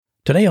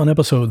Today on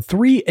episode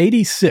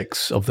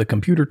 386 of the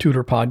Computer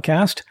Tutor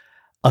Podcast,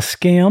 a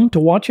scam to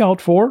watch out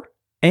for,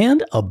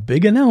 and a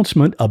big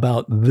announcement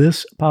about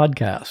this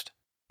podcast.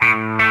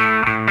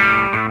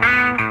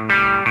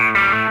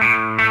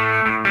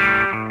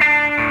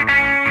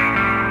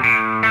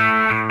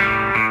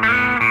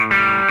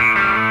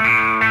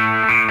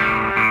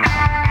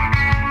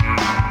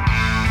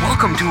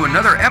 Welcome to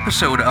another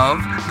episode of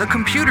The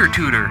Computer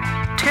Tutor.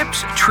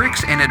 Tips,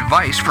 tricks, and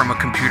advice from a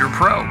computer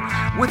pro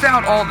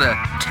without all the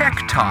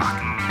tech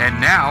talk. And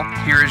now,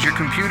 here is your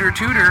computer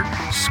tutor,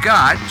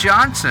 Scott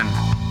Johnson.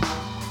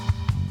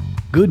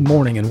 Good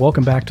morning and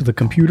welcome back to the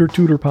Computer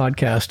Tutor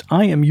Podcast.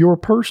 I am your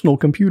personal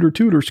computer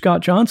tutor, Scott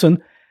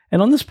Johnson.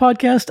 And on this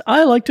podcast,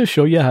 I like to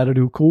show you how to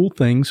do cool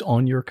things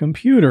on your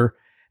computer.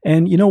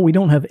 And you know, we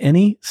don't have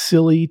any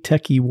silly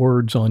techie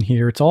words on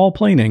here. It's all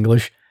plain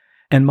English.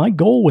 And my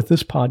goal with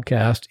this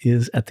podcast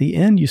is at the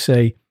end you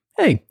say,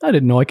 hey, I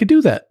didn't know I could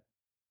do that.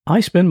 I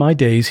spend my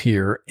days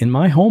here in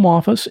my home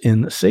office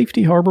in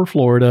Safety Harbor,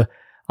 Florida.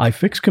 I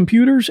fix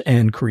computers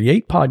and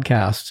create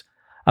podcasts.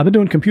 I've been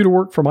doing computer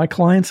work for my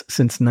clients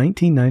since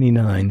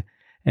 1999,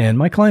 and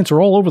my clients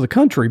are all over the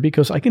country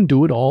because I can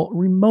do it all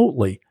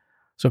remotely.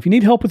 So if you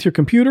need help with your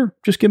computer,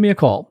 just give me a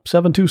call,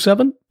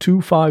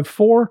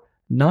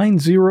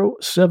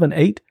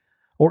 727-254-9078,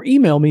 or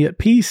email me at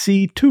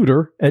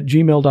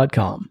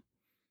pctutor@gmail.com.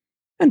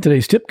 And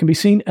today's tip can be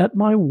seen at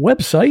my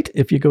website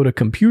if you go to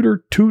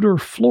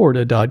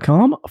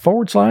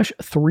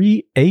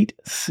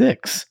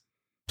computertutorflorida.com/386.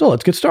 So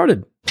let's get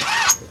started.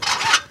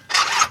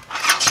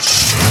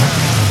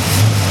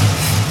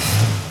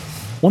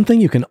 One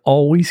thing you can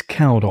always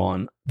count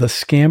on, the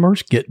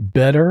scammers get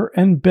better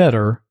and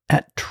better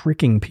at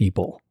tricking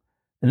people.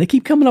 And they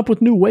keep coming up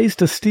with new ways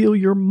to steal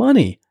your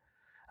money.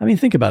 I mean,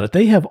 think about it.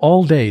 They have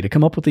all day to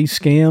come up with these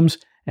scams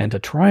and to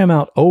try them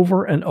out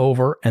over and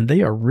over, and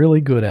they are really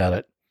good at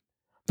it.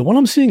 The one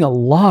I'm seeing a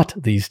lot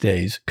these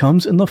days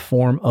comes in the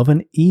form of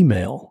an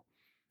email.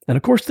 And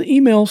of course, the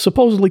email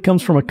supposedly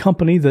comes from a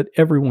company that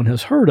everyone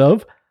has heard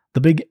of,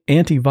 the big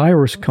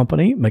antivirus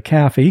company,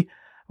 McAfee,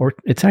 or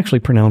it's actually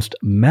pronounced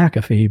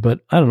McAfee,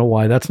 but I don't know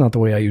why. That's not the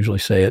way I usually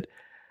say it.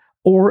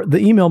 Or the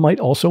email might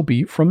also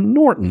be from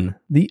Norton,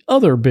 the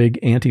other big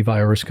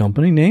antivirus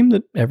company name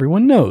that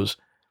everyone knows.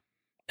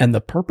 And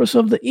the purpose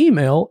of the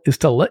email is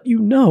to let you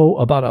know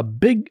about a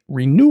big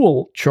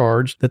renewal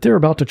charge that they're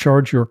about to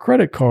charge your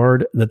credit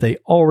card that they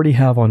already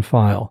have on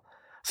file.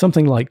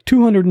 Something like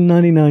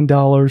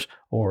 $299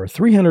 or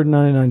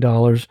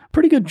 $399,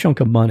 pretty good chunk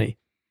of money.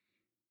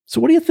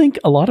 So what do you think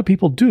a lot of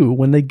people do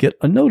when they get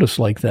a notice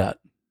like that?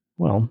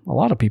 Well, a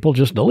lot of people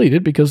just delete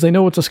it because they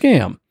know it's a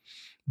scam.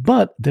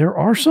 But there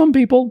are some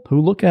people who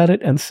look at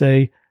it and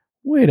say,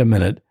 wait a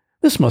minute,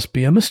 this must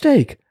be a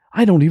mistake.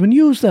 I don't even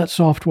use that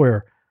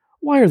software.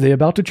 Why are they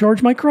about to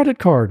charge my credit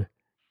card?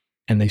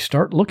 And they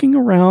start looking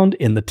around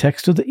in the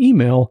text of the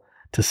email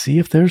to see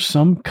if there's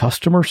some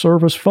customer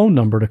service phone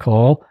number to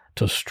call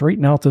to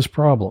straighten out this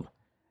problem.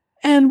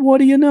 And what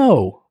do you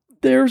know?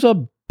 There's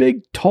a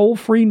big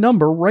toll-free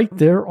number right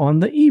there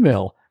on the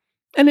email.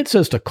 And it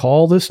says to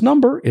call this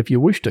number if you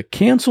wish to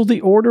cancel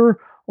the order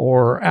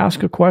or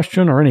ask a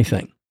question or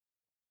anything.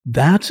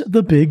 That's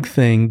the big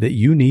thing that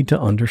you need to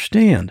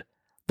understand.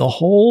 The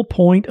whole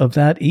point of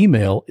that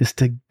email is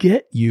to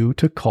get you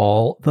to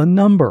call the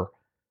number.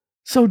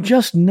 So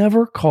just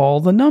never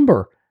call the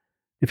number.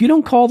 If you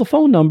don't call the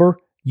phone number,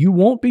 you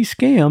won't be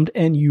scammed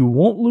and you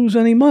won't lose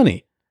any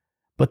money.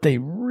 But they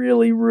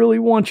really, really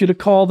want you to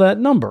call that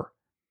number.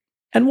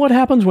 And what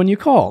happens when you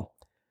call?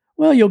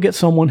 Well, you'll get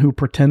someone who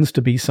pretends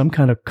to be some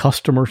kind of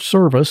customer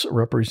service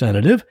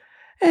representative,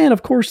 and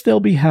of course they'll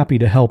be happy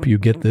to help you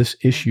get this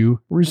issue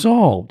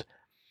resolved.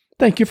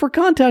 Thank you for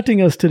contacting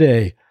us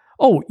today.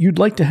 Oh, you'd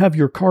like to have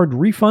your card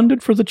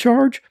refunded for the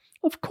charge?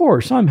 Of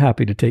course, I'm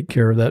happy to take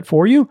care of that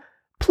for you.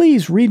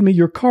 Please read me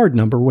your card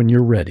number when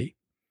you're ready.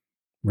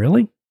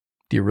 Really?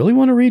 Do you really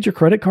want to read your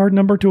credit card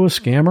number to a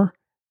scammer?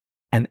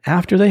 And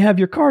after they have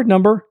your card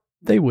number,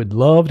 they would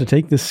love to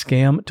take this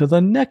scam to the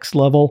next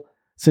level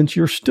since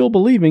you're still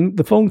believing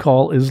the phone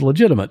call is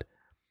legitimate.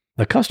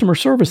 The customer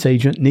service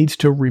agent needs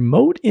to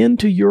remote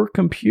into your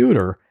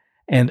computer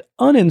and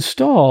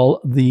uninstall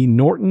the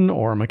Norton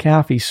or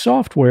McAfee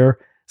software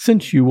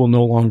since you will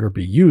no longer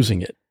be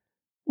using it.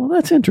 Well,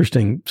 that's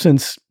interesting,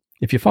 since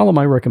if you follow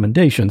my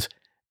recommendations,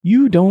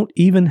 you don't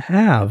even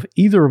have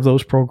either of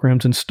those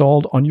programs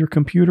installed on your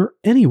computer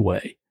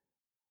anyway.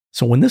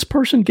 So when this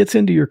person gets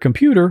into your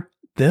computer,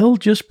 they'll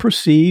just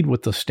proceed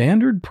with the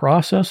standard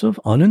process of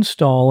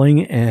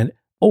uninstalling and,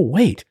 oh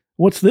wait,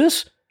 what's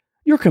this?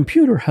 Your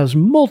computer has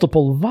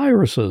multiple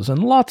viruses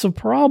and lots of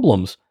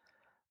problems.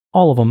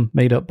 All of them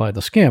made up by the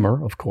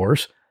scammer, of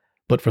course,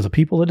 but for the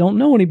people that don't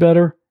know any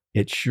better,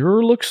 it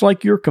sure looks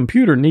like your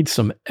computer needs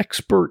some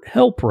expert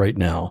help right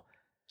now.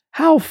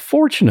 How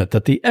fortunate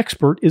that the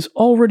expert is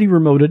already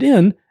remoted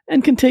in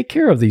and can take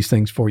care of these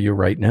things for you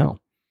right now.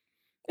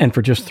 And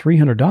for just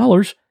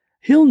 $300,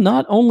 he'll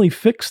not only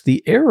fix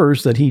the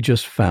errors that he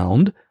just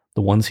found,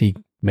 the ones he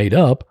made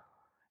up,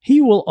 he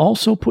will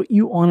also put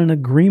you on an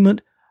agreement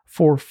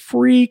for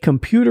free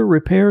computer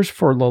repairs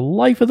for the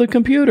life of the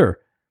computer.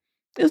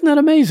 Isn't that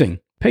amazing?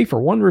 Pay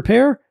for one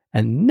repair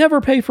and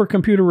never pay for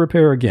computer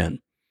repair again.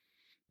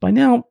 By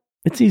now,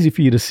 it's easy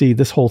for you to see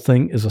this whole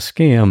thing is a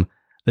scam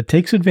that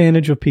takes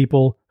advantage of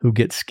people who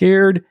get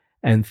scared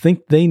and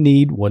think they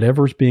need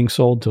whatever's being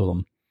sold to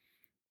them.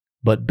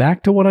 But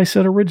back to what I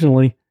said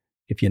originally,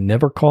 if you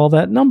never call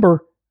that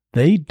number,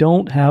 they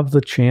don't have the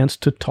chance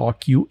to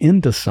talk you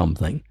into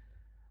something.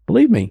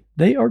 Believe me,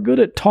 they are good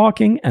at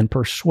talking and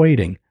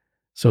persuading.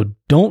 So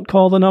don't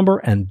call the number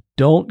and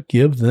don't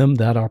give them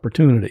that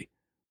opportunity.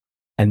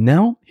 And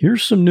now,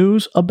 here's some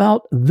news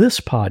about this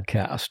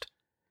podcast.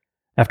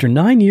 After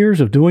 9 years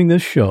of doing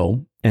this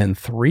show and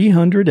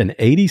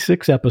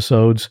 386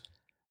 episodes,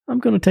 I'm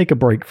going to take a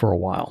break for a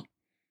while.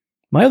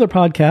 My other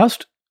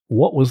podcast,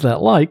 What Was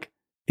That Like?,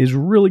 is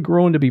really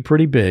growing to be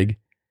pretty big,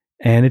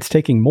 and it's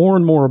taking more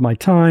and more of my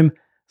time,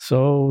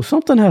 so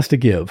something has to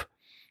give.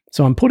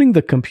 So I'm putting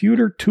the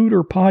Computer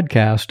Tutor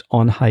podcast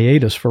on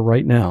hiatus for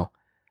right now.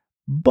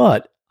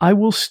 But I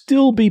will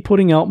still be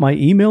putting out my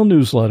email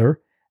newsletter,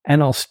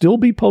 and I'll still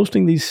be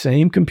posting these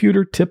same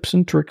computer tips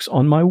and tricks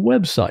on my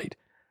website.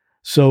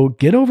 So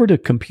get over to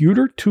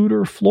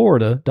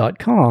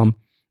computertutorflorida.com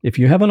if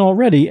you haven't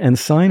already and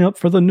sign up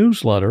for the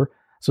newsletter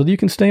so that you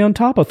can stay on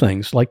top of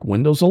things like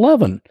Windows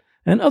 11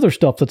 and other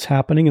stuff that's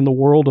happening in the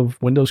world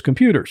of Windows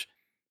computers.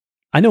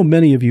 I know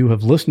many of you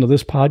have listened to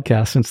this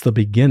podcast since the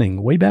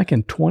beginning, way back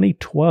in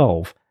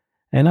 2012,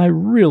 and I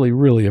really,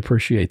 really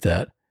appreciate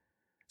that.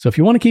 So if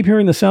you want to keep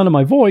hearing the sound of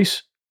my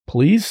voice,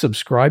 please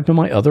subscribe to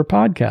my other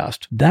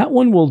podcast. That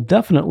one will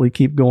definitely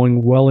keep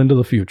going well into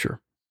the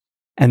future.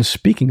 And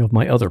speaking of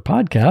my other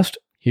podcast,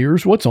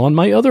 here's what's on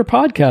my other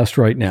podcast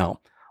right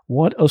now.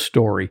 What a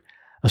story,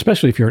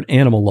 especially if you're an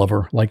animal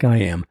lover like I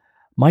am.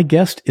 My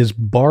guest is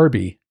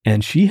Barbie,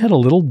 and she had a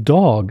little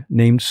dog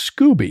named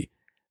Scooby.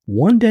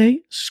 One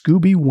day,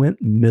 Scooby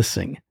went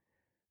missing.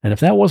 And if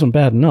that wasn't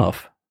bad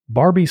enough,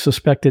 Barbie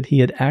suspected he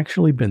had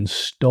actually been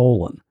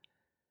stolen.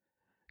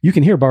 You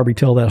can hear Barbie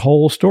tell that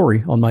whole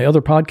story on my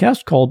other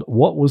podcast called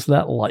What Was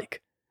That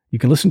Like? You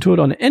can listen to it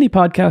on any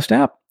podcast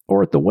app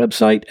or at the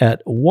website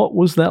at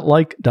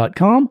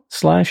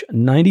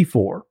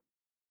whatwasthatlike.com/94.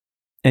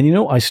 And you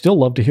know, I still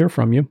love to hear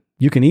from you.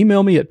 You can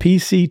email me at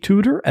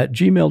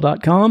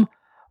pctutor@gmail.com,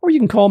 or you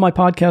can call my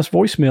podcast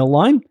voicemail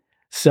line,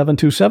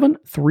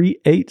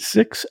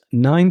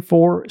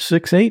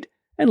 727-386-9468,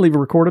 and leave a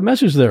recorded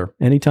message there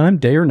anytime,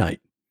 day or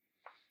night.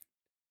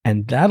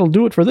 And that'll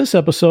do it for this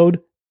episode,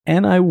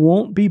 and I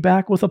won't be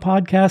back with a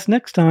podcast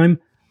next time,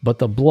 but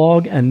the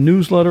blog and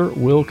newsletter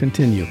will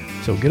continue.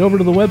 So get over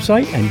to the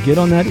website and get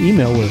on that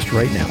email list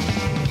right now.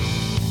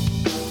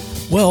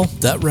 Well,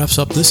 that wraps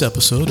up this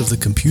episode of the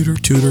Computer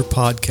Tutor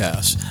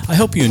Podcast. I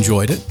hope you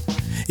enjoyed it.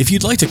 If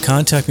you'd like to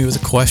contact me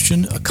with a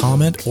question, a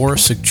comment, or a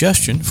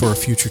suggestion for a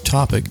future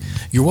topic,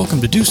 you're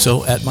welcome to do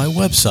so at my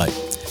website,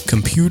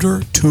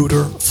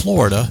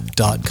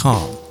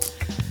 computertutorflorida.com.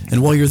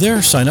 And while you're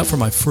there, sign up for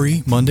my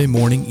free Monday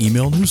morning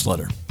email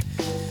newsletter.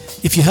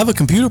 If you have a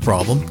computer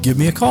problem, give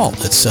me a call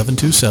at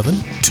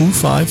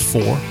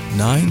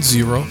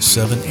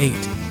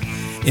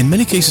 727-254-9078. In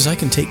many cases, I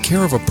can take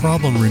care of a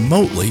problem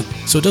remotely,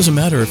 so it doesn't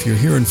matter if you're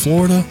here in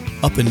Florida,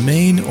 up in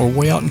Maine, or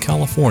way out in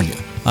California.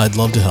 I'd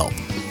love to help.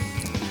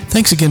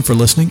 Thanks again for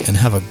listening, and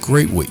have a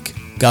great week.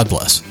 God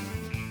bless.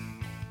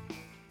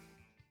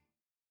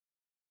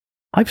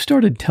 I've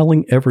started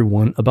telling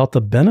everyone about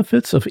the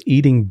benefits of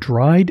eating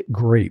dried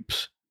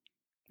grapes.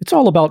 It's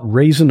all about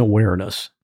raising awareness.